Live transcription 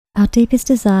Our deepest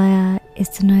desire is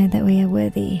to know that we are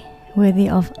worthy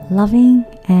of loving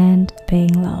and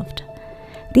being loved.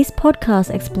 This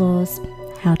podcast explores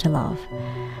how to love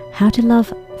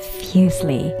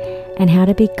fiercely, and how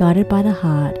to be guided by the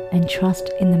heart and trust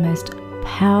in the most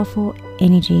powerful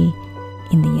energy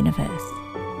in the universe,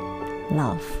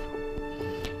 love.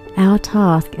 Our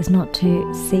task is not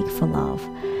to seek for love,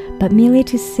 but merely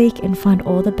to seek and find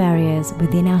all the barriers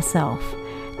within ourselves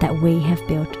that we have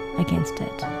built against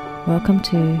it. Welcome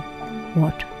to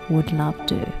What Would Love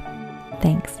Do?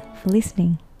 Thanks for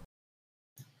listening.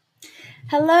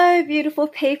 Hello, beautiful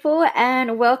people,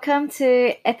 and welcome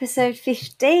to episode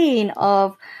 15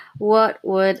 of What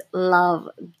Would Love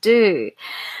Do?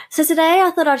 So today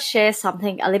I thought I'd share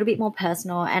something a little bit more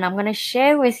personal, and I'm going to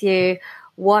share with you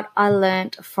what I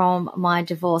learned from my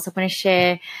divorce. I'm going to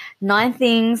share 9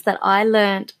 things that I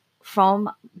learned from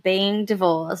being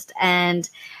divorced, and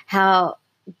how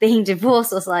being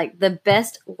divorced was like the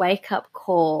best wake-up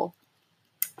call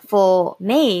for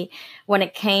me when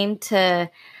it came to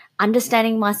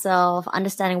understanding myself,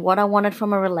 understanding what I wanted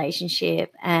from a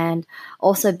relationship, and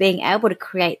also being able to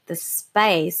create the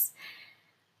space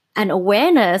and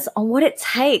awareness on what it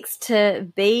takes to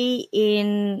be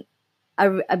in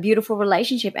a beautiful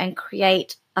relationship and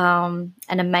create an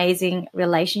amazing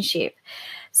relationship.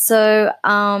 So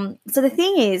the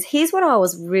thing is, here's what I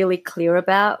was really clear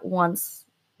about when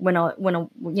I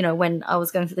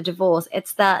was going through the divorce.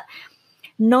 It's that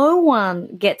no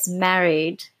one gets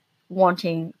married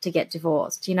wanting to get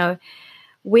divorced.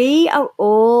 We are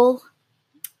all,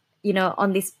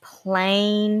 on this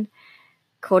plane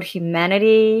called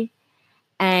humanity,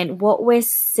 and what we're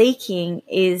seeking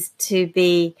is to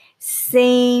be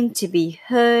seen, to be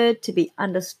heard, to be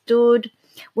understood.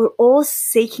 We're all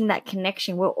seeking that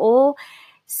connection. We're all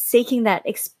seeking that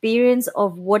experience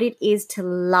of what it is to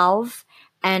love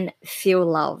and feel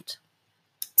loved.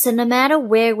 So no matter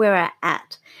where we're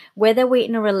at, whether we're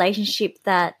in a relationship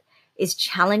that is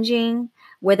challenging,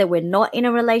 whether we're not in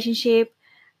a relationship,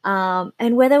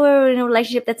 and whether we're in a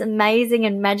relationship that's amazing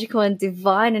and magical and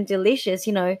divine and delicious,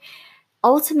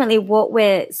 ultimately what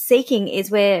we're seeking is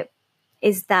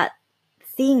that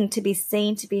thing to be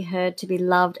seen, to be heard, to be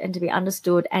loved, and to be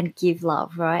understood and give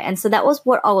love, right? And so that was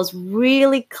what I was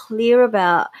really clear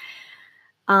about,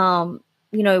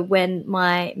 when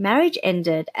my marriage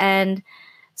ended. And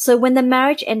so when the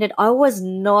marriage ended, I was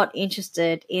not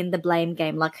interested in the blame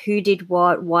game, like who did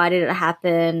what, why did it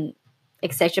happen,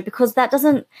 etc., because that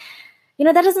doesn't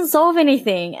solve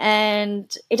anything,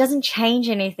 and it doesn't change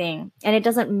anything, and it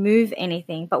doesn't move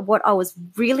anything. But what I was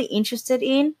really interested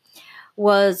in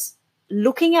was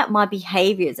looking at my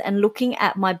behaviors and looking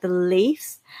at my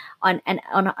beliefs and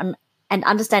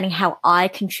understanding how I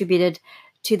contributed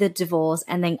to the divorce,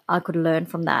 and then I could learn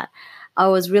from that. I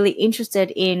was really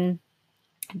interested in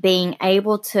being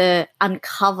able to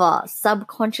uncover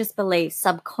subconscious beliefs,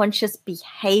 subconscious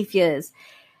behaviors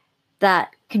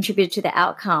that contributed to the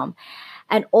outcome.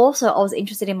 And also I was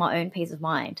interested in my own peace of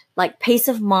mind. Like, peace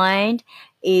of mind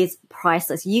is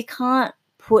priceless. You can't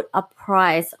put a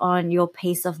price on your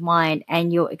peace of mind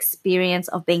and your experience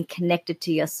of being connected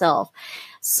to yourself.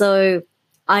 So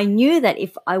I knew that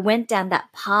if I went down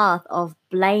that path of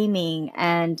blaming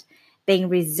and being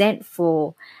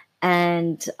resentful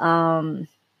and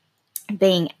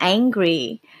being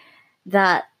angry,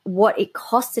 that what it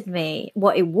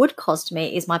would cost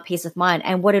me is my peace of mind.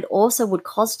 And what it also would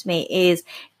cost me is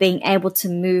being able to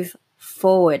move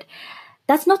forward.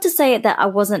 That's not to say that I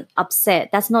wasn't upset.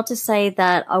 That's not to say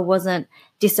that I wasn't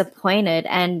disappointed.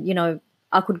 And,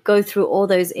 I could go through all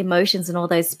those emotions and all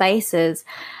those spaces,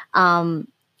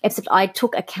 except I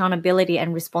took accountability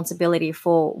and responsibility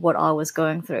for what I was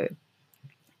going through.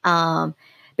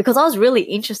 Because I was really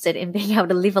interested in being able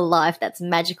to live a life that's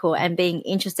magical, and being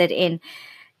interested in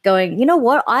going, you know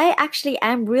what, I actually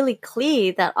am really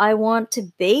clear that I want to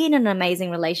be in an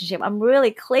amazing relationship. I'm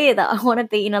really clear that I want to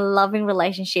be in a loving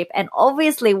relationship. And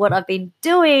obviously what I've been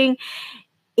doing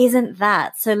isn't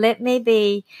that. So let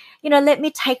me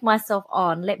take myself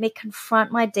on. Let me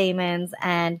confront my demons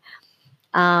and,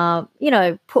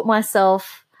 put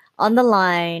myself on the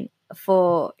line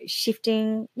for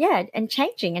shifting, and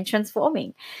changing and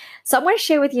transforming. So I'm going to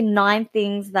share with you 9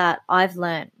 things that I've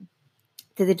learned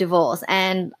through the divorce.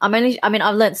 And I've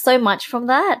learned so much from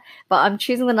that, but I'm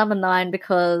choosing the number 9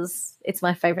 because it's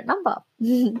my favorite number.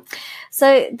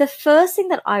 So the first thing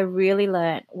that I really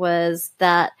learned was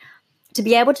that to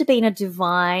be able to be in a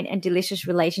divine and delicious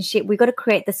relationship, we've got to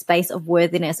create the space of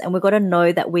worthiness, and we've got to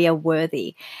know that we are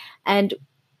worthy. And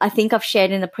I think I've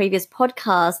shared in the previous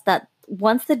podcast that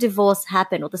once the divorce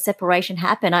happened or the separation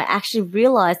happened, I actually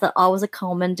realized that I was a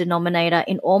common denominator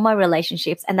in all my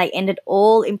relationships, and they ended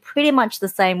all in pretty much the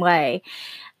same way.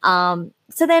 So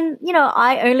then,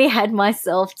 I only had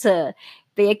myself to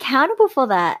be accountable for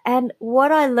that. And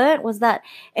what I learned was that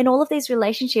in all of these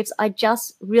relationships, I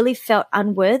just really felt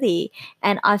unworthy,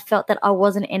 and I felt that I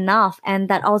wasn't enough, and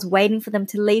that I was waiting for them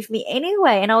to leave me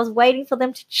anyway. And I was waiting for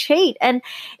them to cheat. And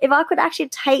if I could actually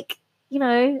take,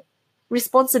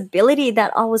 responsibility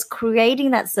that I was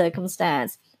creating that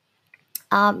circumstance,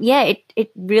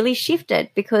 it really shifted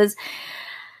because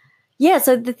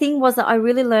so the thing was that I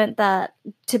really learned that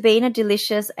to be in a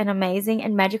delicious and amazing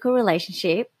and magical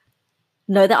relationship,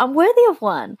 know that I'm worthy of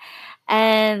one.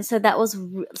 And so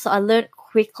so I learned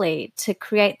quickly to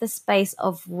create the space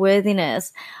of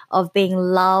worthiness, of being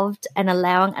loved and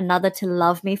allowing another to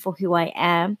love me for who I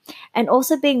am, and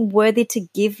also being worthy to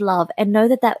give love and know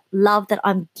that that love that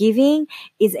I'm giving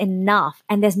is enough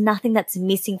and there's nothing that's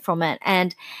missing from it.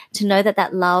 And to know that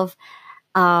that love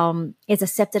is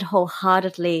accepted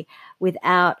wholeheartedly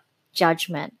without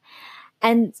judgment.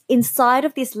 And inside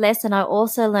of this lesson, I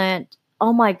also learned,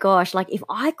 oh my gosh, like if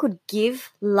I could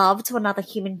give love to another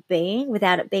human being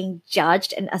without it being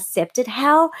judged and accepted,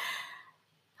 how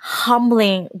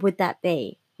humbling would that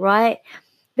be, right?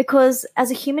 Because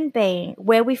as a human being,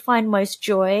 where we find most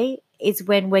joy is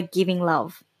when we're giving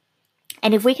love.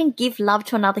 And if we can give love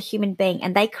to another human being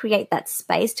and they create that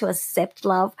space to accept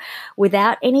love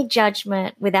without any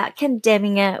judgment, without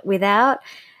condemning it, without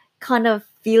kind of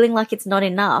feeling like it's not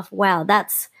enough, wow,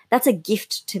 that's a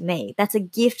gift to me. That's a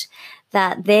gift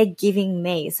that they're giving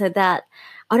me, so that,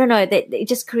 I don't know, that it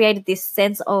just created this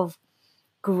sense of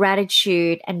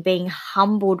gratitude and being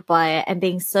humbled by it and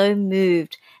being so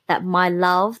moved that my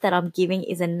love that I'm giving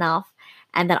is enough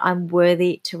and that I'm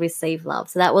worthy to receive love.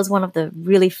 So that was one of the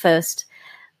really first,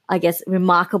 I guess,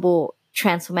 remarkable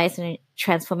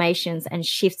transformations and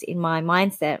shifts in my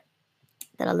mindset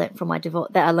that I learned from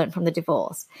the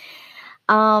divorce.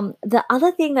 The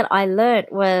other thing that I learned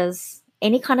was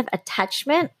any kind of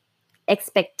attachment,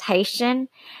 expectation,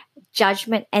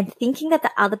 judgment, and thinking that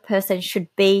the other person should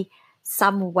be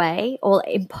some way, or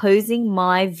imposing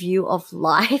my view of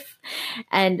life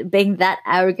and being that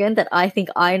arrogant that I think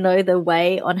I know the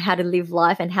way on how to live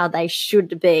life and how they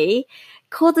should be,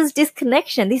 causes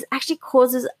disconnection. This actually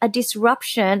causes a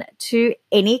disruption to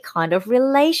any kind of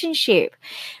relationship.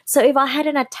 So if I had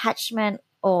an attachment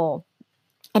or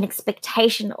an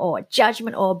expectation or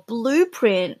judgment or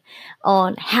blueprint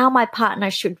on how my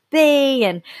partner should be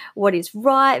and what is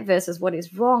right versus what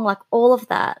is wrong, like all of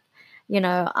that,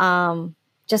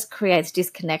 just creates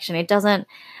disconnection. It doesn't,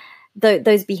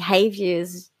 those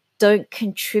behaviors don't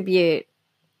contribute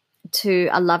to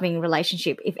a loving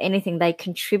relationship. If anything, they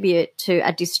contribute to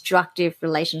a destructive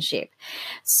relationship.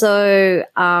 So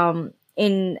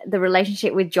in the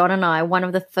relationship with John and I, one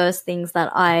of the first things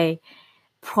that I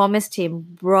promised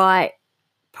him right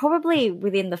probably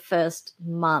within the first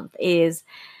month is,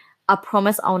 I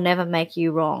promise I'll never make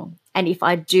you wrong, and if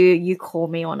I do, you call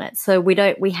me on it. So we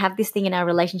have this thing in our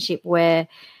relationship where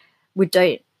we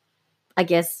don't, I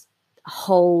guess,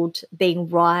 hold being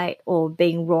right or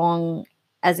being wrong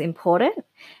as important,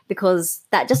 because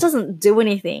that just doesn't do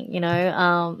anything,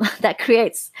 that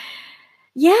creates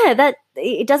that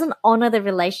it doesn't honor the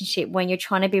relationship when you're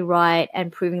trying to be right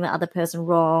and proving the other person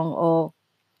wrong, or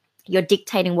you're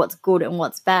dictating what's good and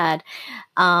what's bad.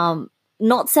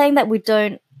 Not saying that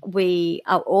we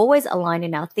are always aligned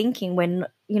in our thinking when,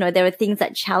 there are things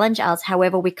that challenge us.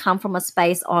 However, we come from a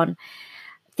space on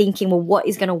thinking, well, what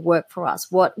is going to work for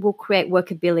us? What will create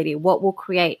workability? What will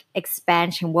create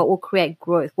expansion? What will create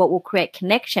growth? What will create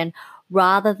connection?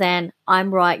 Rather than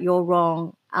I'm right, you're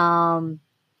wrong.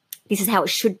 This is how it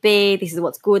should be. This is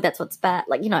what's good. That's what's bad.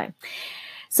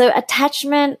 So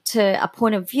attachment to a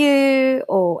point of view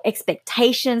or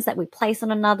expectations that we place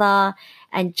on another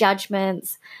and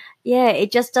judgments,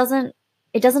 it doesn't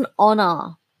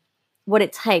honor what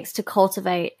it takes to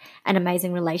cultivate an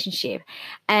amazing relationship.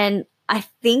 And I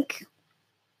think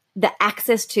the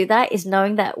access to that is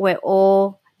knowing that we're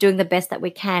all doing the best that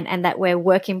we can, and that we're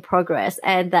work in progress,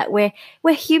 and that we're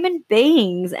human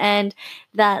beings, and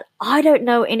that I don't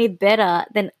know any better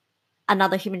than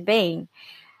another human being.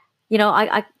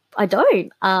 I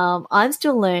don't. I'm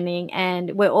still learning,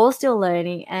 and we're all still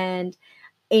learning. And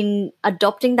in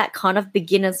adopting that kind of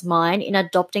beginner's mind, in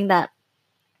adopting that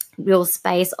real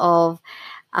space of,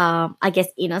 I guess,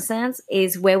 innocence,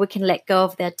 is where we can let go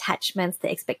of the attachments, the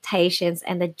expectations,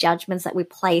 and the judgments that we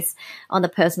place on the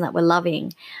person that we're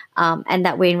loving, and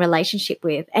that we're in relationship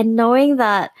with. And knowing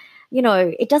that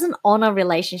it doesn't honor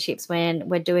relationships when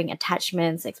we're doing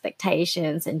attachments,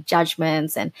 expectations, and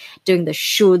judgments, and doing the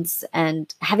shoulds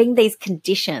and having these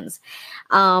conditions.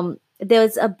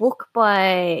 There's a book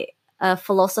by a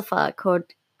philosopher called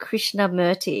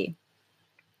Krishnamurti,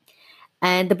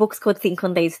 and the book's called Think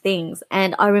on These Things.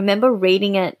 And I remember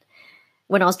reading it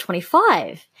when I was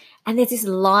 25, and there's this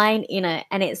line in it,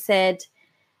 and it said,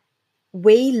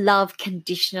 "We love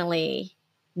conditionally,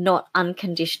 not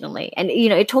unconditionally." And,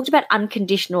 it talked about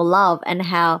unconditional love and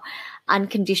how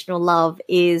unconditional love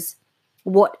is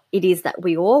what it is that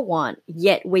we all want,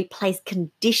 yet we place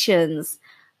conditions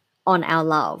on our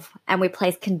love and we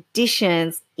place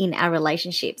conditions in our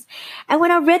relationships. And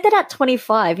when I read that at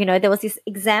 25, there was this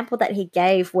example that he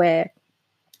gave where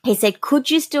he said,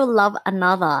 could you still love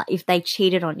another if they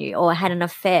cheated on you or had an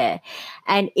affair?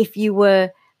 And if you were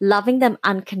loving them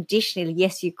unconditionally,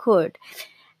 yes, you could.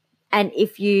 And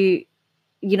if you,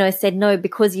 said, no,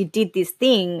 because you did this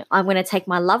thing, I'm going to take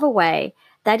my love away,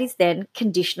 that is then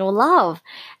conditional love.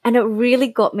 And it really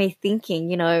got me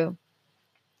thinking,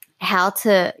 how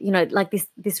to, like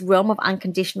this realm of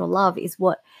unconditional love is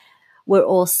what we're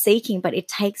all seeking, but it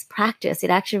takes practice. It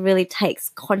actually really takes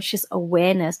conscious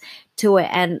awareness to it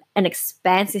and an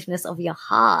expansiveness of your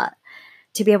heart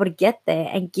to be able to get there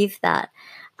and give that.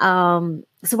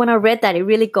 So when I read that, it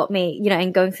really got me,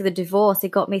 and going through the divorce, it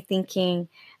got me thinking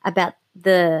about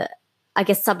the, I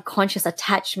guess, subconscious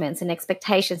attachments and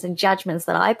expectations and judgments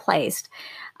that I placed,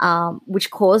 which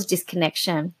caused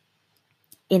disconnection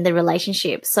in the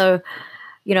relationship. So,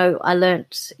 I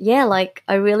learned,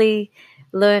 I really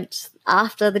learned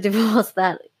after the divorce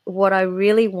that what I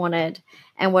really wanted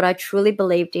and what I truly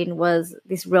believed in was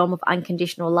this realm of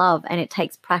unconditional love. And it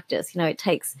takes practice. It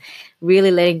takes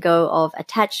really letting go of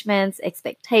attachments,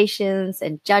 expectations,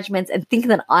 and judgments, and thinking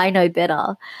that I know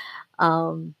better,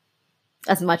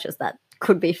 as much as that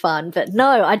could be fun. But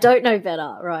no, I don't know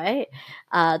better, right?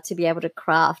 To be able to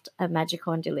craft a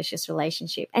magical and delicious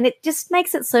relationship. And it just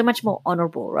makes it so much more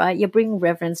honorable, right? You bring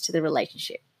reverence to the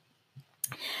relationship.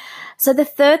 So the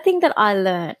third thing that I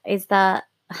learned is that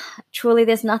truly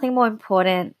there's nothing more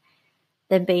important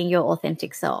than being your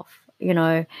authentic self.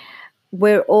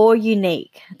 We're all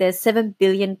unique. There's 7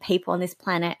 billion people on this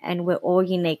planet, and we're all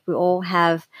unique. We all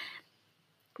have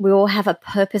a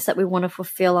purpose that we want to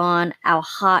fulfill on. Our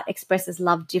heart expresses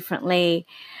love differently.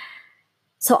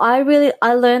 So I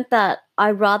learned that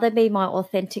I'd rather be my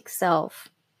authentic self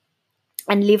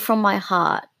and live from my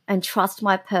heart and trust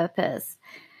my purpose.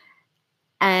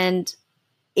 And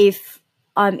if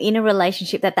I'm in a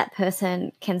relationship, that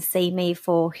person can see me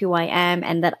for who I am,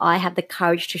 and that I have the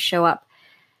courage to show up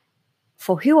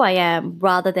for who I am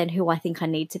rather than who I think I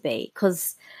need to be.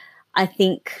 Because I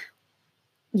think,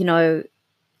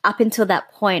 up until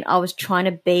that point, I was trying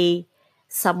to be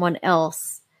someone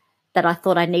else that I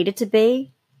thought I needed to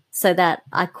be so that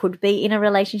I could be in a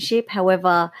relationship.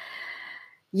 However,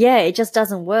 it just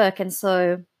doesn't work. And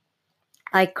so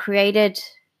I created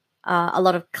a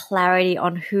lot of clarity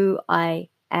on who I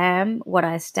am, what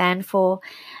I stand for,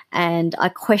 and I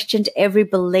questioned every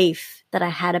belief that I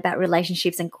had about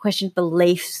relationships and questioned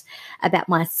beliefs about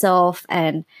myself.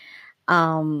 And,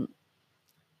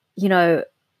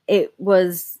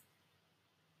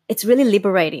 it's really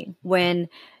liberating when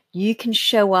you can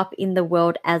show up in the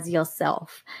world as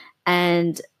yourself.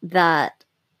 And that,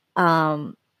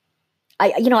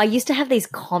 I used to have these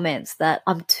comments that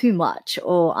I'm too much,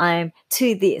 or I'm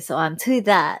too this, or I'm too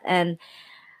that. And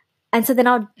so then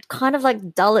I'd kind of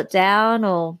like dull it down,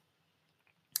 or,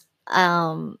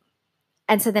 and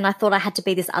so then I thought I had to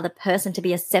be this other person to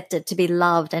be accepted, to be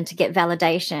loved, and to get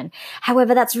validation.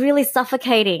 However, that's really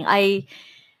suffocating.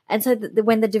 And so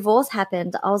when the divorce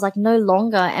happened, I was like, no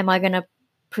longer am I going to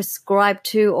prescribe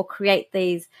to or create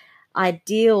these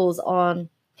ideals on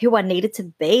who I needed to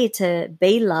be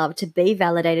loved, to be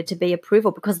validated, to be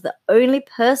approval, because the only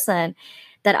person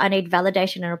that I need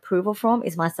validation and approval from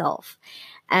is myself.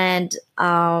 And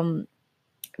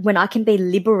when I can be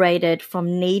liberated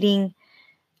from needing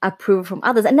approval from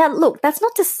others. And now, look, that's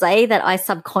not to say that I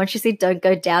subconsciously don't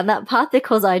go down that path,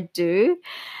 because I do,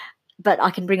 but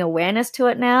I can bring awareness to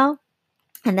it now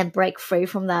and then break free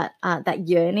from that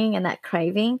yearning and that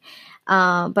craving.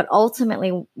 But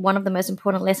ultimately, one of the most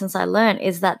important lessons I learned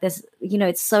is that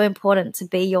it's so important to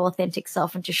be your authentic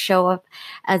self and to show up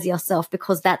as yourself,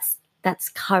 because that's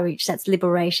courage, that's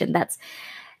liberation, that's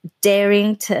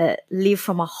daring to live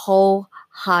from a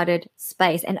wholehearted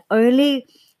space. And only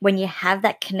when you have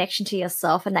that connection to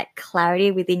yourself and that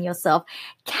clarity within yourself,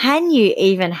 can you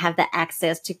even have the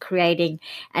access to creating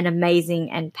an amazing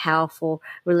and powerful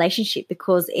relationship,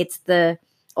 because it's the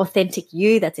authentic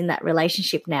you that's in that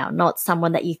relationship now, not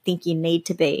someone that you think you need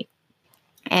to be.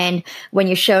 And when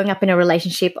you're showing up in a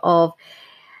relationship of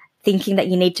thinking that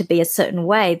you need to be a certain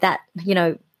way, that,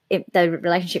 the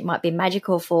relationship might be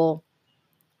magical for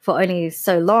only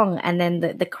so long, and then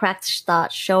the cracks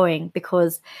start showing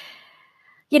because,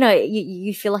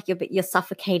 you feel like you're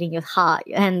suffocating your heart,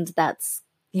 and that's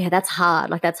hard.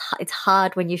 Like it's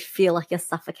hard when you feel like you're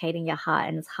suffocating your heart,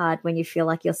 and it's hard when you feel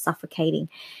like you're suffocating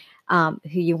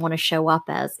who you want to show up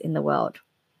as in the world.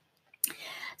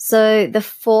 So the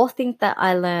fourth thing that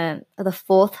I learned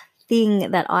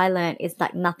is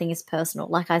that nothing is personal.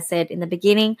 Like I said in the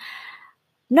beginning,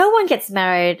 no one gets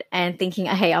married and thinking,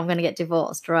 hey, I'm going to get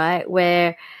divorced, right?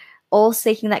 We're all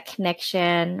seeking that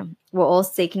connection. We're all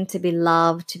seeking to be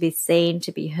loved, to be seen,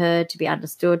 to be heard, to be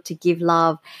understood, to give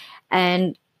love.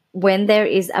 And when there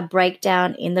is a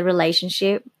breakdown in the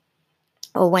relationship,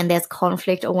 or when there's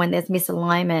conflict, or when there's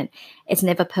misalignment, it's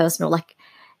never personal. Like,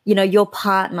 your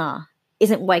partner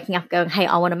isn't waking up going, hey,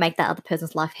 I want to make that other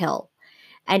person's life hell.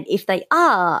 And if they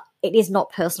are, it is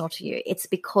not personal to you. It's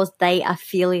because they are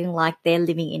feeling like they're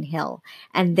living in hell,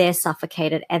 and they're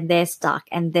suffocated, and they're stuck,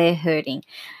 and they're hurting,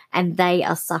 and they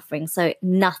are suffering. So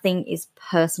nothing is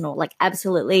personal. Like,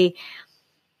 absolutely,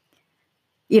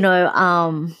 it's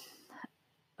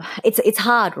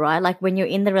hard, right? Like when you're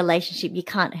in the relationship, you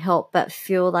can't help but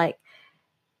feel like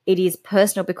it is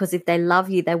personal, because if they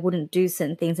love you, they wouldn't do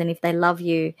certain things. And if they love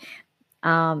you,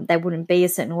 they wouldn't be a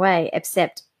certain way,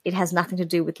 except it has nothing to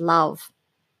do with love.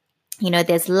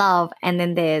 There's love, and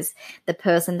then there's the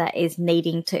person that is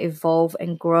needing to evolve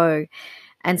and grow.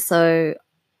 And so,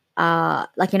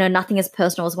 nothing is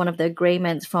personal is one of the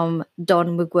agreements from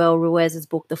Don Miguel Ruiz's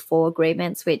book, The Four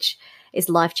Agreements, which is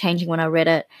life-changing when I read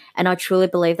it. And I truly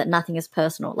believe that nothing is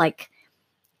personal. Like,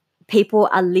 people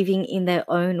are living in their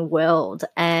own world,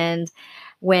 and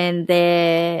when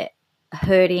they're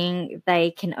hurting,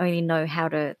 they can only know how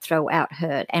to throw out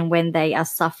hurt. And when they are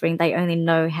suffering, they only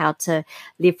know how to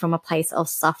live from a place of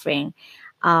suffering.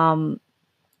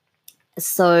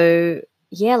 So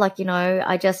yeah, I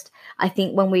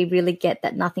think when we really get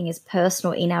that nothing is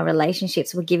personal in our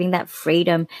relationships, we're giving that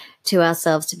freedom to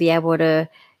ourselves to be able to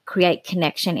create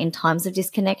connection in times of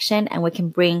disconnection, and we can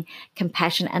bring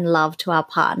compassion and love to our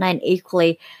partner. And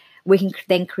equally, we can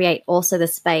then create also the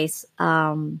space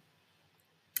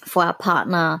for our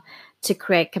partner to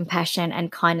create compassion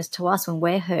and kindness to us when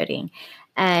we're hurting.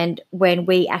 And when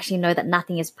we actually know that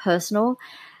nothing is personal,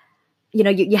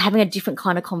 you're having a different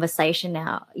kind of conversation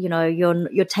now.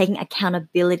 You're taking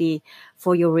accountability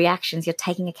for your reactions. You're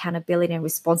taking accountability and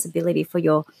responsibility for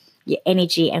your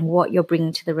energy and what you're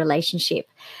bringing to the relationship.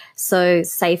 So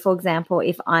say, for example,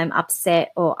 if I'm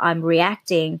upset or I'm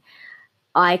reacting,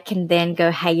 I can then go,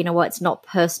 hey, you know what? It's not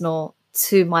personal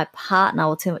to my partner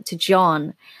or to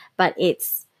John, but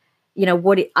it's,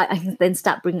 I can then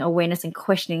start bringing awareness and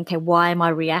questioning, okay, why am I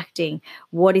reacting?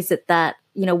 What is it that,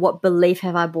 what belief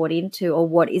have I bought into, or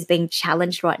what is being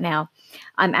challenged right now?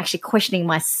 I'm actually questioning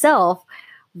myself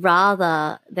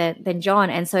rather than John.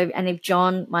 And if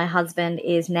John, my husband,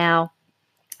 is now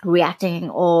reacting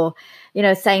or,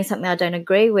 saying something I don't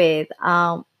agree with,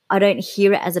 I don't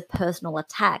hear it as a personal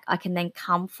attack. I can then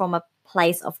come from a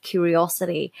place of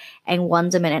curiosity and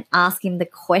wonderment and ask him the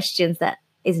questions that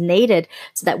is needed,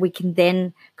 so that we can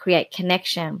then create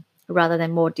connection rather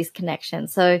than more disconnection.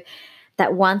 So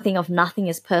that one thing of nothing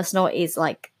is personal is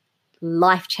like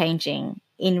life-changing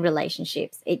in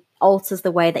relationships. It alters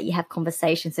the way that you have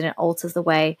conversations, and it alters the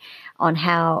way on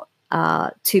how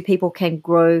two people can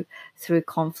grow through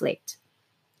conflict.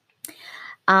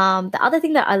 The other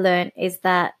thing that I learned is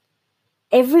that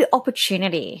every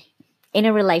opportunity in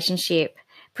a relationship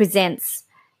presents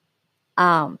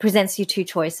you two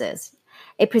choices.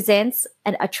 It presents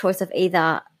a choice of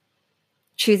either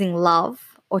choosing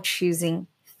love or choosing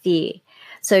fear.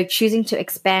 So choosing to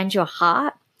expand your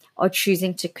heart or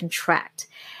choosing to contract.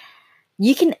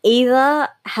 You can either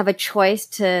have a choice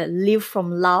to live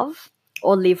from love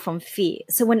or live from fear.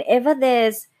 So whenever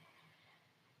there's,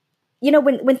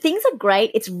 when things are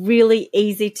great, it's really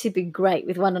easy to be great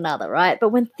with one another, right? But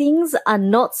when things are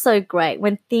not so great,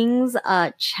 when things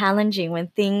are challenging, when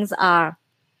things are,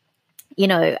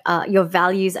 your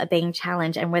values are being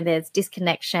challenged, and when there's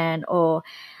disconnection or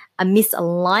a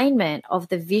misalignment of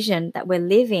the vision that we're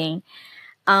living,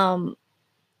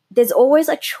 there's always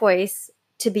a choice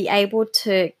to be able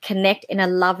to connect in a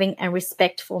loving and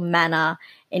respectful manner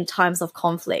in times of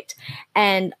conflict.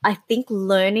 And I think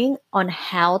learning on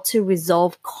how to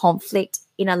resolve conflict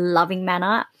in a loving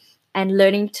manner and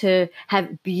learning to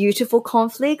have beautiful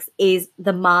conflicts is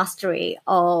the mastery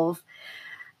of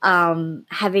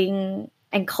having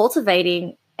and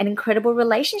cultivating an incredible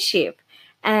relationship.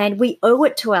 And we owe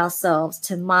it to ourselves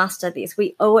to master this.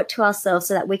 We owe it to ourselves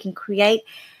so that we can create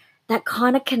that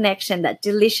kind of connection, that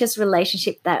delicious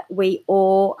relationship that we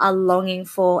all are longing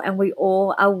for and we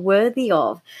all are worthy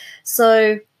of.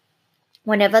 So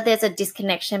whenever there's a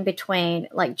disconnection between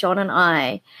like John and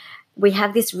I, we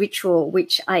have this ritual,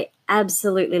 which I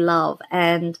absolutely love.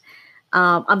 And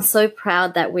I'm so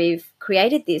proud that we've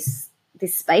created this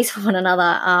space for one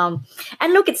another.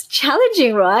 And look, it's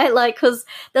challenging, right? Like, because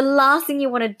the last thing you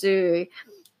want to do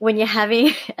when you're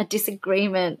having a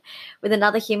disagreement with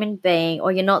another human being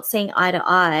or you're not seeing eye to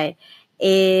eye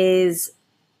is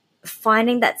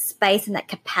finding that space and that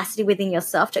capacity within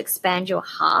yourself to expand your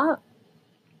heart,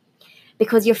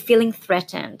 because you're feeling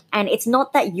threatened. And it's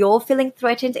not that you're feeling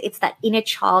threatened, it's that inner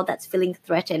child that's feeling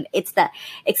threatened. It's that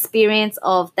experience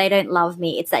of they don't love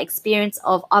me. It's that experience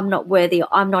of I'm not worthy or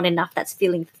I'm not enough that's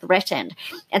feeling threatened.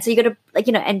 And so you got to, like,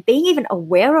 and being even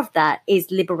aware of that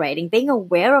is liberating. Being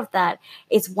aware of that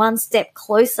is one step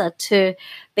closer to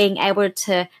being able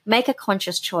to make a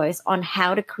conscious choice on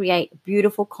how to create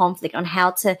beautiful conflict, on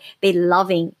how to be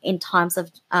loving in times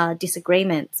of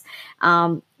disagreements.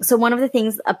 So one of the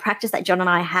things, a practice that John and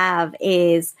I have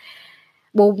is,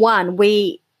 well, one,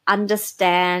 we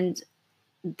understand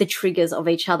the triggers of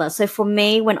each other. So for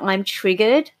me, when I'm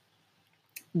triggered,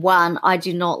 one, I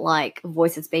do not like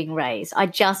voices being raised. I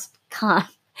just can't.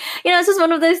 It's just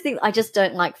one of those things. I just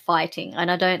don't like fighting, and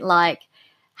I don't like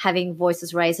having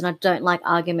voices raised, and I don't like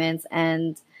arguments.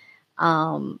 And,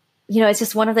 it's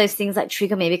just one of those things that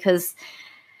trigger me because,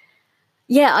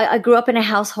 yeah, I grew up in a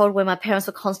household where my parents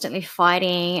were constantly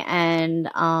fighting. And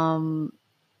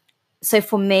so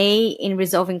for me, in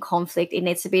resolving conflict, it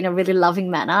needs to be in a really loving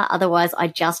manner. Otherwise, I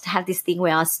just have this thing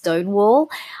where I stonewall.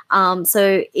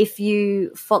 So if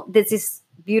there's this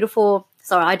beautiful,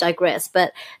 sorry, I digress,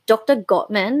 but Dr.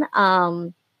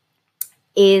 Gottman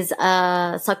is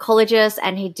a psychologist,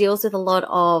 and he deals with a lot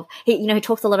of, he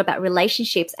talks a lot about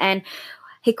relationships, and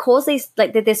he calls these,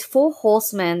 like, there's 4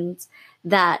 horsemen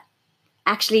that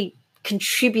actually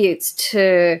contributes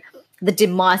to the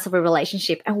demise of a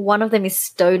relationship, and one of them is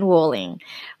stonewalling,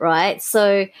 right?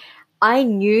 So I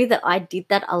knew that I did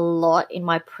that a lot in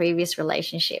my previous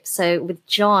relationship. So with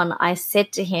John, I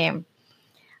said to him,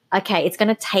 okay, it's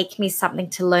going to take me something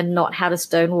to learn not how to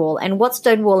stonewall. And what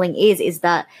stonewalling is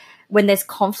that when there's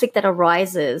conflict that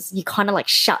arises, you kind of like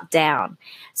shut down.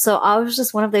 So I was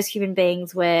just one of those human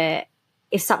beings where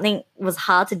if something was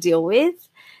hard to deal with,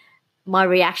 my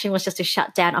reaction was just to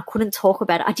shut down. I couldn't talk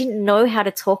about it. I didn't know how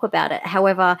to talk about it.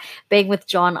 However, being with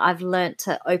John, I've learned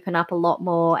to open up a lot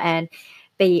more and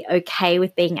be okay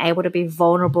with being able to be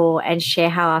vulnerable and share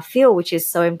how I feel, which is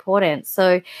so important.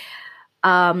 So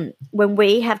when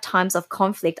we have times of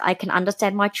conflict, I can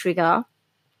understand my trigger,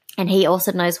 and he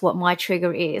also knows what my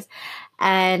trigger is.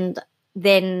 And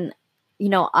then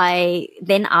I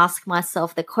then ask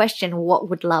myself the question, what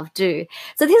would love do?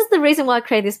 So this is the reason why I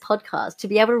created this podcast, to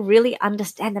be able to really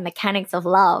understand the mechanics of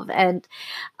love. And,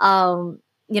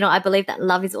 I believe that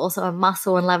love is also a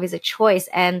muscle and love is a choice.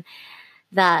 And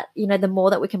that, the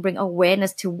more that we can bring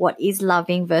awareness to what is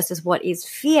loving versus what is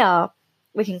fear,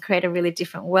 we can create a really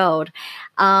different world.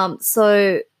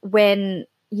 So when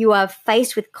you are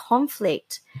faced with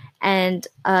conflict and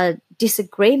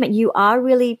disagreement, you are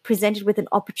really presented with an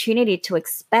opportunity to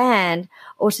expand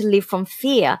or to live from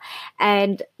fear.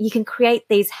 And you can create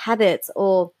these habits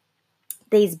or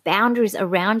these boundaries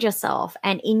around yourself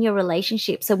and in your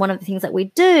relationship. So one of the things that we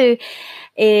do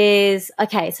is,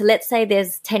 okay, so let's say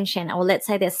there's tension, or let's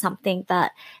say there's something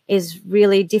that is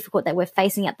really difficult that we're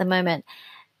facing at the moment.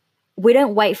 We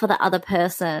don't wait for the other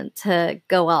person to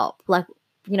go up. Like,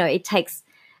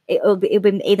 it'll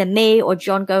be either me or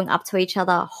John going up to each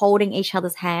other, holding each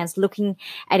other's hands, looking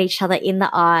at each other in the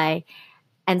eye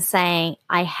and saying,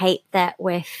 I hate that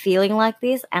we're feeling like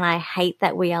this, and I hate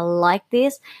that we are like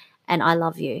this, and I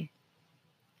love you.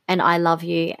 And I love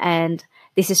you. And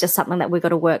this is just something that we've got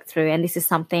to work through. And this is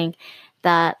something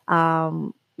that,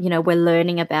 we're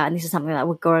learning about, and this is something that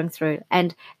we're going through,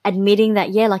 and admitting that,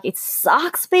 yeah, like, it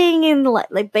sucks being in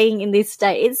being in this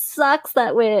state. It sucks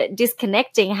that we're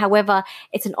disconnecting. However,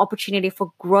 it's an opportunity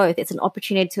for growth. It's an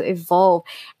opportunity to evolve,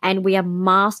 and we are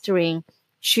mastering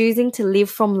choosing to live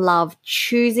from love,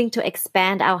 choosing to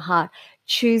expand our heart,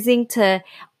 choosing to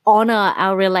honor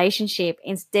our relationship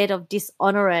instead of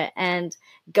dishonor it and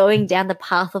going down the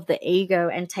path of the ego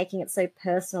and taking it so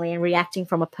personally and reacting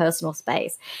from a personal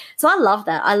space. So I love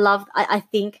that. I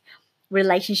think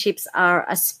relationships are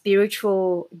a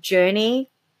spiritual journey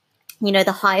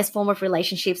The highest form of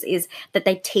relationships is that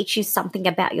they teach you something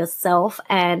about yourself,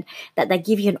 and that they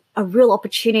give you a real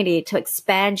opportunity to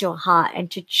expand your heart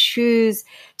and to choose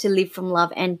to live from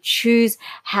love and choose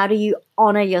how do you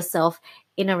honor yourself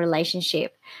in a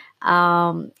relationship.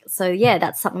 So yeah,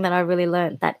 that's something that I really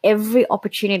learned, that every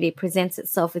opportunity presents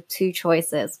itself with two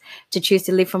choices: to choose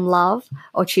to live from love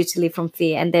or choose to live from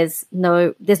fear. And there's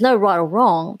no right or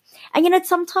wrong. And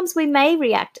sometimes we may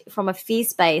react from a fear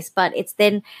space, but it's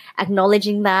then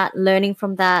acknowledging that, learning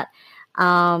from that,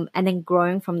 and then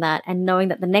growing from that, and knowing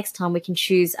that the next time we can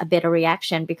choose a better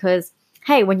reaction, because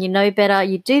hey, when you know better,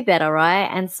 you do better, right?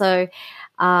 And so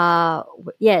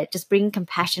just bringing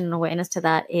compassion and awareness to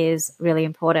that is really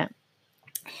important.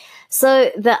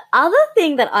 So the other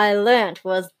thing that I learned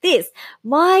was this: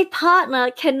 my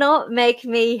partner cannot make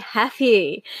me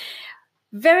happy.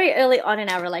 Very early on in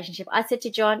our relationship, I said to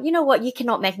John, you know what? You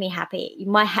cannot make me happy.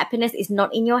 My happiness is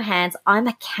not in your hands. I'm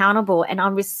accountable and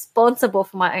I'm responsible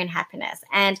for my own happiness.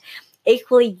 And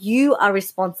equally, you are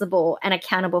responsible and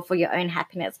accountable for your own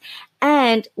happiness.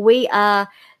 And we are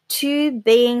two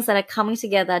beings that are coming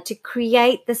together to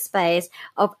create the space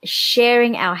of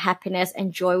sharing our happiness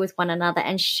and joy with one another,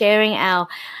 and sharing our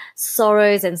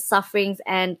sorrows and sufferings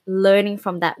and learning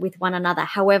from that with one another.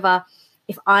 However,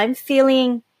 if I'm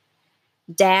feeling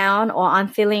down or I'm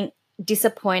feeling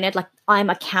disappointed, like, I'm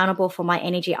accountable for my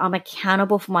energy, I'm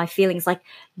accountable for my feelings. Like,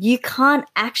 you can't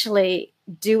actually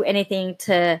do anything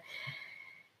to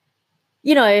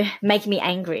make me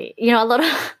angry. A lot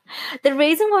of the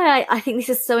reason why I think this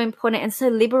is so important and so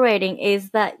liberating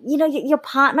is that, your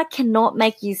partner cannot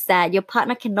make you sad. Your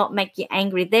partner cannot make you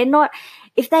angry.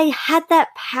 If they had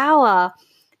that power,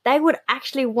 they would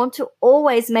actually want to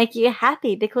always make you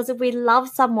happy, because if we love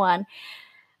someone,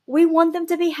 we want them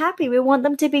to be happy. We want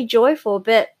them to be joyful.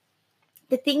 But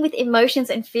the thing with emotions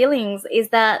and feelings is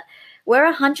that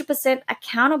we're 100%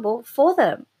 accountable for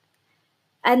them.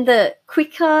 And the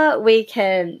quicker we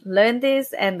can learn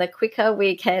this and the quicker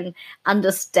we can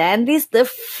understand this, the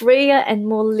freer and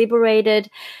more liberated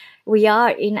we are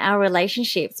in our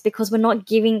relationships, because we're not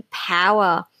giving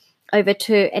power over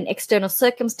to an external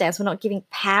circumstance. We're not giving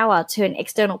power to an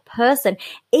external person,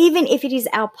 even if it is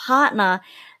our partner,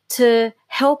 to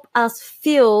help us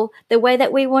feel the way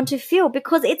that we want to feel,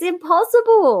 because it's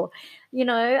impossible.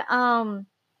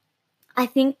 I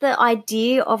think the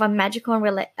idea of a magical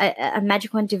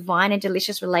and divine and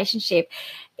delicious relationship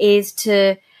is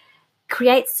to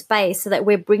create space so that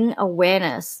we're bringing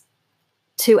awareness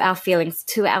to our feelings,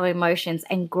 to our emotions,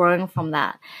 and growing from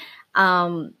that.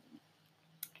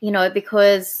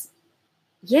 Because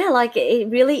it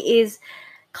really is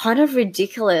kind of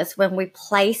ridiculous when we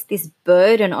place this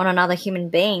burden on another human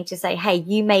being to say, hey,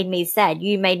 you made me sad,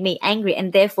 you made me angry,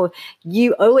 and therefore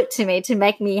you owe it to me to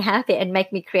make me happy and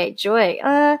make me create joy.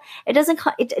 It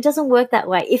doesn't work that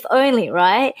way, if only,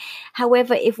 right?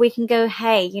 However, if we can go,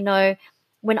 hey,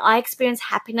 when I experience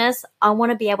happiness, I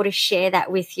want to be able to share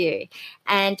that with you.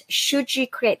 And should you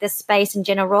create the space and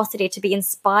generosity to be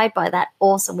inspired by that,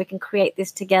 awesome, we can create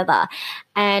this together.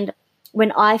 And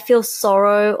when I feel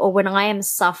sorrow or when I am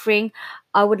suffering,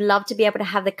 I would love to be able to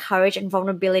have the courage and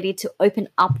vulnerability to open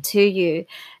up to you,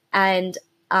 and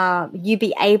you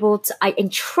be able to, and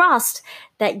trust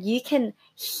that you can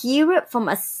hear it from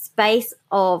a space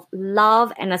of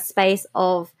love and a space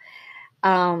of,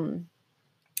 compassion,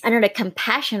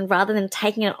 rather than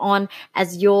taking it on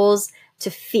as yours to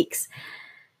fix.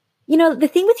 The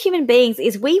thing with human beings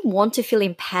is we want to feel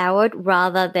empowered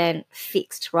rather than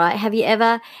fixed, right? Have you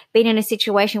ever been in a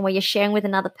situation where you're sharing with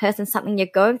another person something you're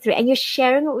going through, and you're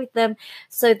sharing it with them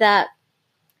so that,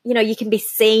 you can be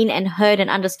seen and heard and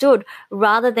understood,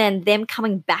 rather than them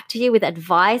coming back to you with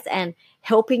advice and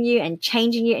helping you and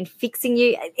changing you and fixing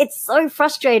you? It's so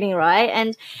frustrating, right?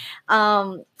 And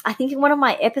I think in one of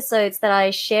my episodes that I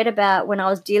shared about when I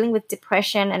was dealing with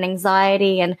depression and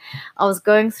anxiety, and I was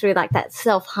going through like that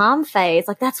self-harm phase,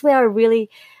 like that's where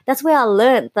I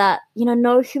learned that,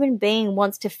 no human being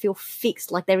wants to feel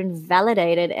fixed, like they're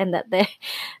invalidated and that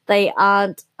they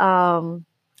aren't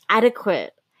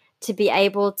adequate to be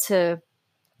able to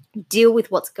deal with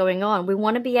what's going on. We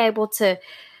want to be able to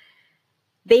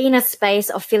be in a space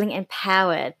of feeling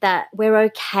empowered, that we're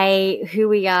okay who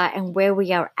we are and where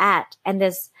we are at. And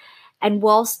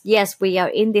whilst, yes, we are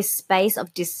in this space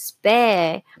of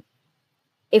despair,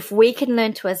 if we can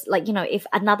learn to if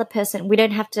another person, we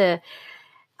don't have to,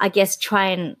 I guess, try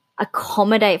and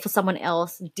accommodate for someone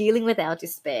else dealing with our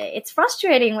despair. It's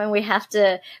frustrating when we're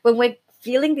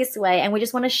feeling this way and we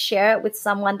just want to share it with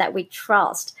someone that we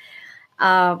trust.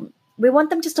 We want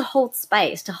them just to hold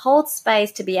space,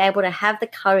 to be able to have the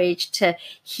courage to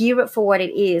hear it for what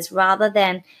it is, rather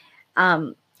than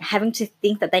having to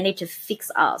think that they need to fix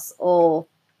us or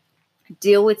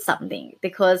deal with something.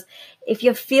 Because if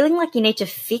you're feeling like you need to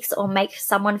fix or make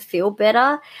someone feel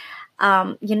better,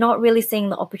 you're not really seeing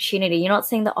the opportunity. You're not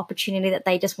seeing the opportunity that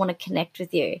they just want to connect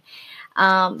with you.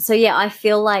 So yeah, I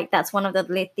feel like that's one of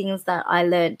the things that I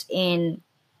learned in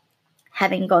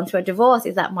having gone through a divorce,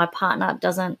 is that my partner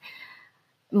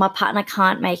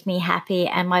can't make me happy,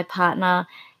 and my partner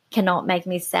cannot make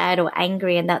me sad or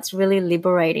angry. And that's really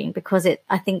liberating, because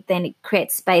I think then it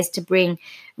creates space to bring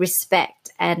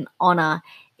respect and honor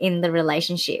in the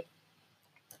relationship.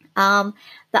 The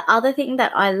other thing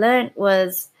that I learned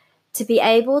was to be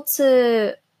able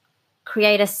to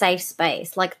create a safe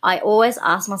space. Like, I always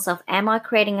ask myself, am I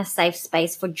creating a safe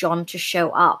space for John to show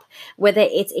up? Whether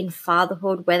it's in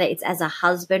fatherhood, whether it's as a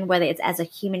husband, whether it's as a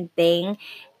human being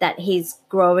that he's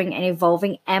growing and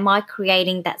evolving, am I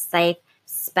creating that safe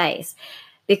space?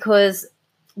 Because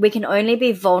we can only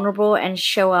be vulnerable and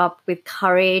show up with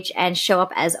courage and show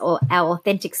up as our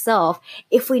authentic self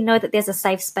if we know that there's a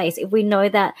safe space, if we know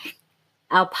that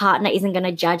our partner isn't going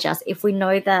to judge us, if we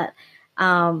know that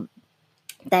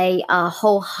they are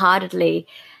wholeheartedly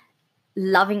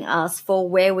loving us for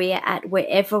where we are at,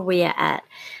 wherever we are at.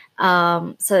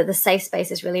 So the safe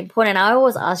space is really important. I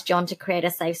always ask John to create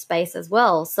a safe space as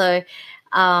well. So,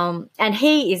 and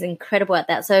he is incredible at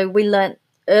that. So we learned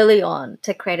early on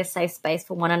to create a safe space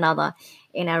for one another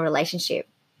in our relationship.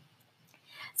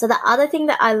 So the other thing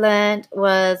that I learned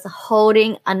was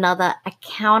holding another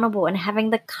accountable and having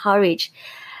the courage.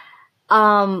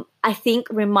 I think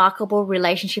remarkable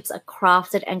relationships are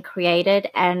crafted and created,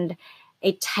 and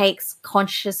it takes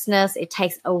consciousness, it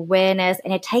takes awareness,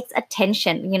 and it takes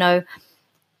attention.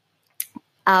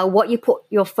 What you put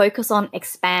your focus on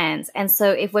expands. And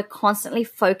so if we're constantly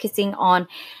focusing on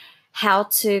how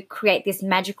to create this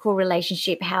magical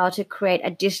relationship, how to create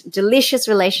a delicious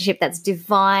relationship that's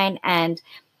divine and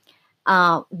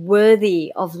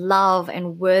worthy of love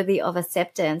and worthy of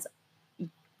acceptance,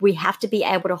 we have to be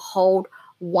able to hold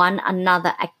one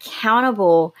another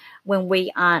accountable when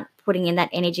we aren't putting in that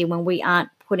energy, when we aren't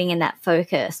putting in that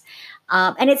focus.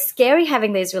 And it's scary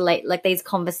having these these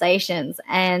conversations.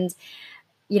 And,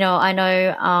 I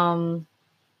know,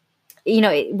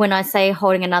 when I say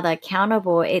holding another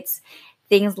accountable, it's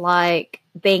things like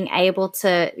being able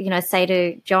to, say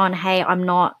to John, hey, I'm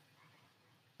not,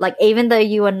 like, even though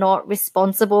you are not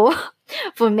responsible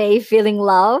for me feeling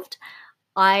loved,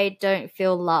 I don't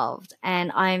feel loved,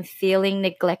 and I'm feeling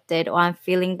neglected, or I'm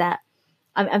feeling that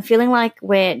I'm feeling like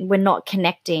we're not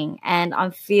connecting, and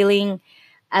I'm feeling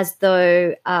as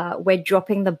though we're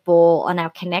dropping the ball on our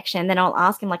connection. Then I'll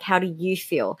ask him, like, how do you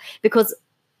feel? Because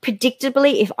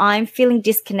predictably, if I'm feeling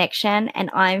disconnection and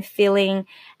I'm feeling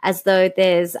as though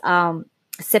there's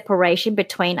separation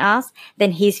between us,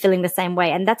 then he's feeling the same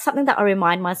way. And that's something that I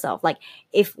remind myself. Like,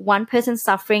 if one person's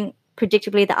suffering,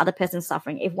 predictably the other person's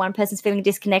suffering. If one person's feeling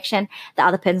disconnection, the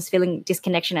other person's feeling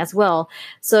disconnection as well.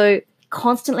 So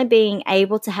constantly being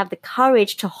able to have the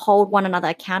courage to hold one another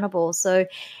accountable. So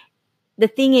the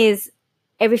thing is,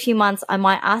 every few months I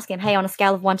might ask him, hey, on a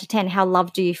scale of 1 to 10, how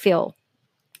loved do you feel?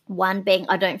 1 being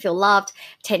I don't feel loved,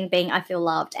 10 being I feel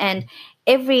loved. And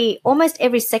almost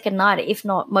every second night, if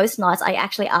not most nights, I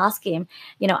actually ask him,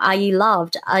 are you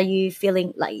loved? Are you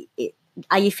feeling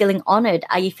honored?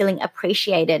 Are you feeling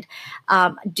appreciated?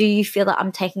 Do you feel that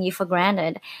I'm taking you for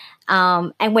granted?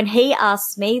 And when he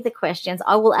asks me the questions,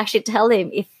 I will actually tell him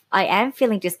if I am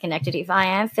feeling disconnected, if I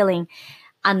am feeling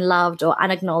unloved or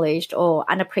unacknowledged or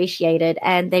unappreciated.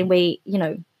 And then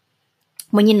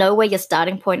when you know where your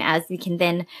starting point is, you can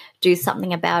then do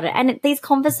something about it. And these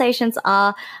conversations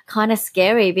are kind of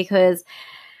scary because,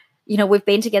 we've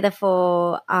been together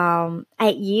for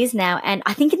 8 years now. And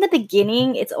I think in the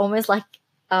beginning, it's almost like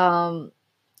I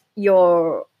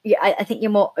think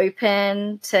you're more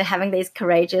open to having these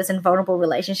courageous and vulnerable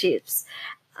relationships,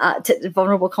 to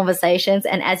vulnerable conversations.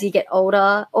 And as you get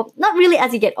older, or not really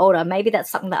as you get older, maybe that's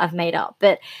something that I've made up,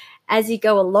 but as you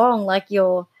go along, like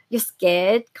you're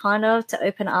scared kind of to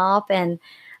open up. And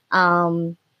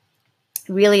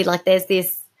really, like, there's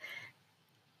this,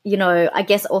 I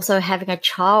guess also having a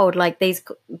child, like these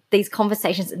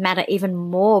conversations matter even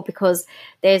more, because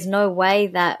there's no way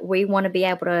that we want to be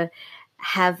able to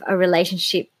have a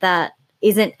relationship that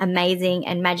isn't amazing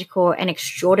and magical and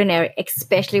extraordinary,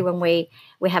 especially when we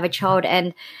have a child.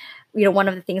 And, one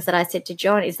of the things that I said to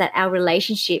John is that our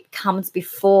relationship comes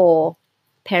before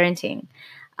parenting.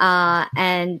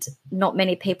 And not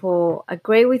many people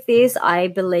agree with this. I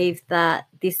believe that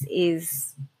this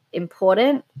is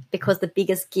important, because the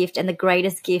biggest gift and the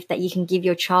greatest gift that you can give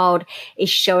your child is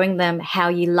showing them how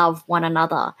you love one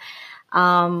another.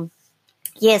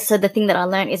 yeah, so the thing that I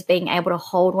learned is being able to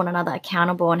hold one another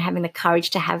accountable and having the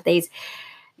courage to have these,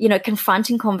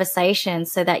 confronting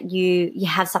conversations so that you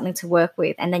have something to work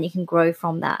with and then you can grow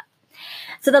from that.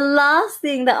 So the last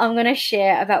thing that I'm going to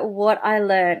share about what I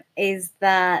learned is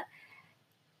that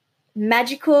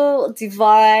magical,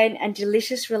 divine, and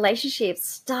delicious relationships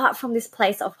start from this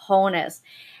place of wholeness.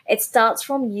 It starts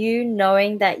from you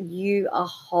knowing that you are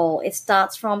whole. It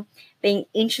starts from being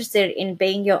interested in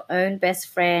being your own best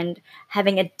friend,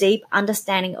 having a deep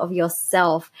understanding of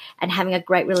yourself, and having a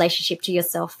great relationship to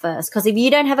yourself first. Because if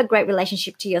you don't have a great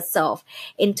relationship to yourself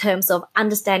in terms of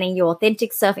understanding your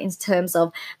authentic self, in terms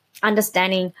of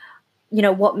understanding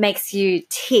what makes you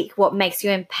tick, what makes you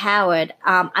empowered,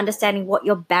 understanding what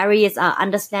your barriers are,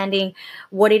 understanding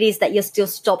what it is that you're still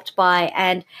stopped by,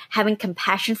 and having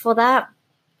compassion for that.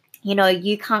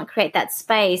 You can't create that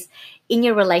space in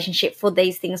your relationship for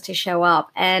these things to show up.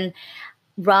 And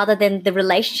rather than the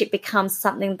relationship becomes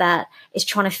something that is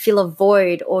trying to fill a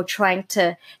void or trying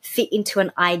to fit into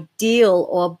an ideal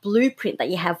or a blueprint that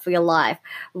you have for your life,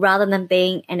 rather than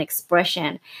being an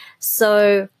expression.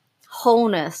 So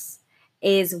wholeness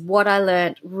is what I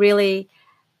learned really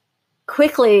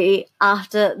quickly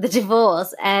after the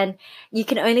divorce. And you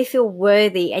can only feel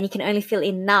worthy and you can only feel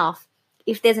enough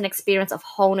if there's an experience of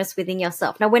wholeness within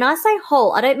yourself. Now, when I say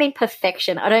whole, I don't mean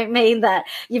perfection. I don't mean that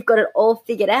you've got it all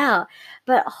figured out.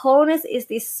 But wholeness is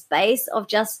this space of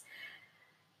just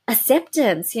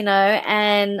acceptance,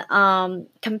 and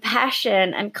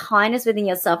compassion and kindness within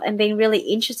yourself, and being really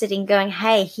interested in going,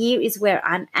 hey, here is where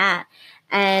I'm at,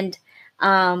 and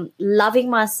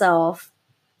loving myself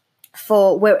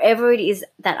for wherever it is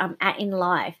that I'm at in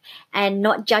life, and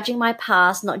not judging my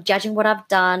past, not judging what I've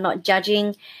done, not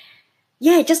judging,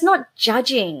 just not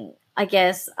judging, I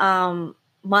guess,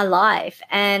 my life.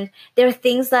 And there are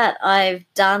things that I've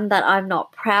done that I'm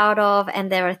not proud of,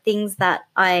 and there are things that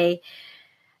I,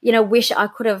 wish I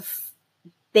could have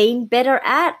been better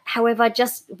at. However,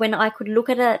 just when I could look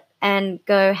at it and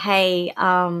go, hey,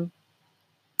 look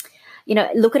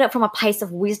at it from a place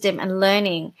of wisdom and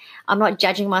learning. I'm not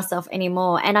judging myself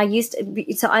anymore. And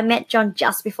so I met John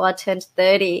just before I turned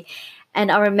 30. And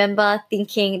I remember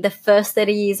thinking the first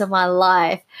 30 years of my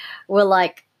life were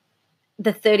like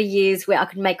the 30 years where I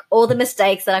could make all the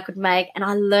mistakes that I could make, and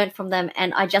I learned from them.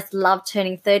 And I just loved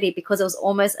turning 30 because it was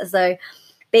almost as though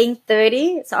being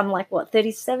 30, so I'm like,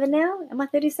 37 now? Am I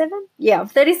 37? Yeah, I'm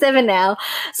 37 now.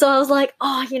 So I was like,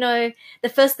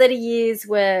 the first 30 years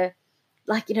were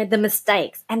like, the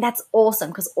mistakes. And that's awesome,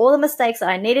 because all the mistakes that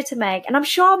I needed to make, and I'm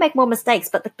sure I'll make more mistakes,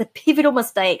 but the pivotal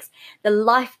mistakes, the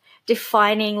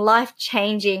life-defining,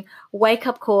 life-changing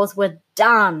wake-up calls were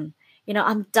done.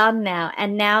 I'm done now.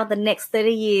 And now the next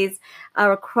 30 years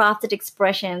are a crafted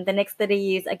expression. The next 30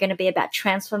 years are going to be about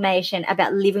transformation,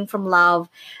 about living from love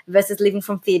versus living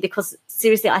from fear. Because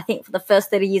seriously, I think for the first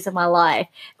 30 years of my life,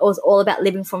 it was all about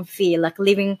living from fear, like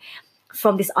living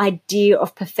from this idea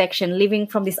of perfection, living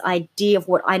from this idea of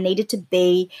what I needed to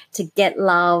be to get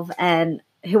love, and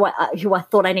who I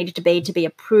thought I needed to be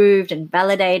approved and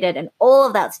validated and all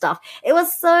of that stuff. It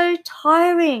was so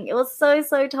tiring. It was so,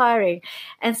 so tiring.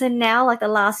 And so now, like the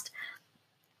last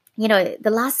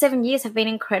 7 years have been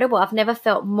incredible. I've never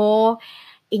felt more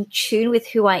in tune with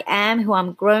who I am, who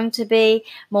I'm growing to be,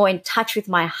 more in touch with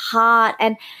my heart,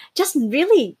 and just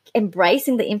really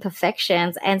embracing the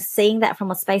imperfections and seeing that from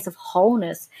a space of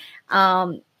wholeness.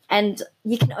 And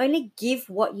you can only give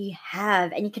what you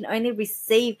have, and you can only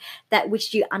receive that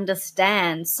which you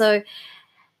understand. So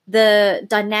the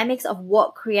dynamics of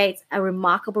what creates a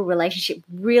remarkable relationship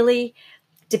really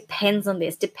depends on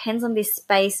this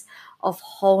space of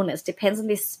wholeness, depends on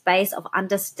this space of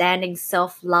understanding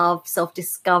self-love,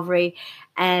 self-discovery,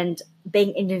 and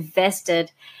being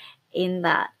invested in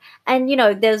that. And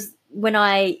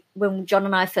when John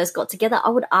and I first got together, I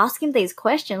would ask him these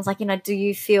questions like, do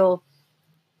you feel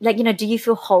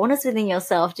wholeness within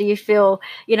yourself? Do you feel,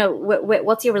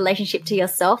 what's your relationship to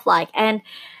yourself like? And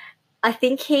I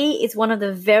think he is one of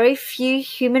the very few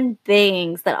human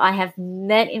beings that I have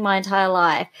met in my entire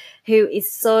life who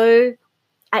is so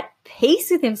at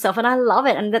peace with himself. And I love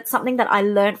it. And that's something that I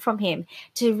learned from him,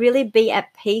 to really be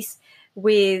at peace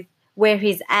with where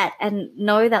he's at and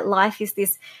know that life is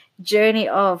this journey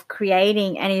of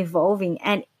creating and evolving.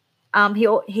 And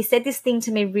he said this thing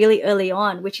to me really early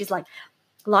on, which is like,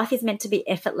 life is meant to be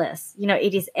effortless.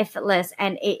 It is effortless,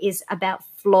 and it is about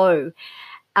flow.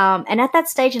 And at that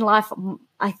stage in life,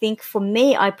 I think for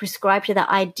me, I prescribed to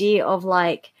the idea of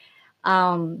like,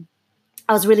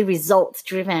 I was really results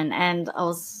driven, and I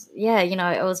was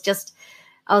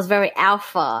very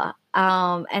alpha.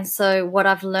 And so what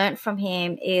I've learned from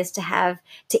him is to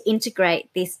integrate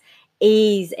this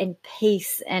ease and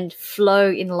peace and flow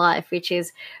in life, which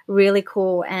is really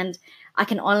cool. And I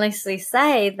can honestly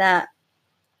say that,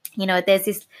 there's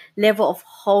this level of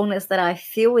wholeness that I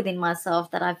feel within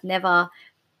myself that I've never,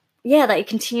 that it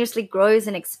continuously grows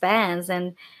and expands,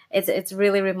 and it's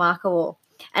really remarkable.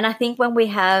 And I think when we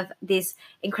have this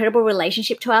incredible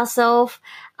relationship to ourselves,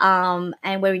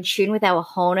 and we're in tune with our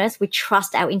wholeness, we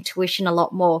trust our intuition a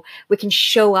lot more. We can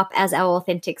show up as our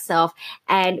authentic self,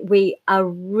 and we are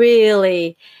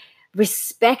really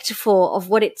respectful of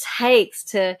what it takes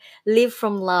to live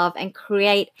from love and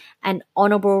create an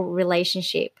honorable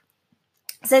relationship.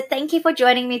 So thank you for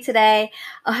joining me today.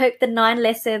 I hope the 9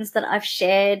 lessons that I've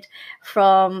shared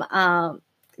from,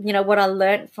 what I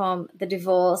learned from the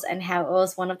divorce and how it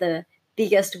was one of the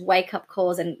biggest wake-up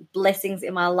calls and blessings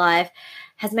in my life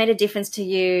has made a difference to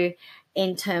you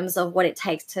in terms of what it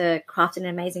takes to craft an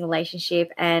amazing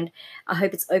relationship. And I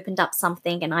hope it's opened up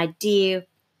something, an idea,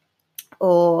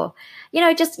 or,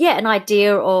 an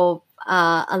idea or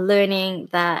a learning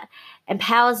that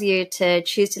empowers you to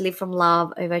choose to live from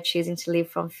love over choosing to live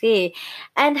from fear.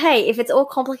 And hey, if it's all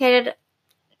complicated,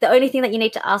 the only thing that you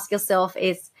need to ask yourself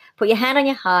is put your hand on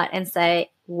your heart and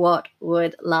say, what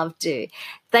would love do?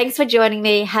 Thanks for joining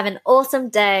me. Have an awesome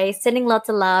day. Sending lots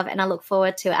of love, and I look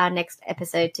forward to our next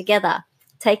episode together.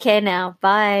 Take care now.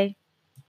 Bye.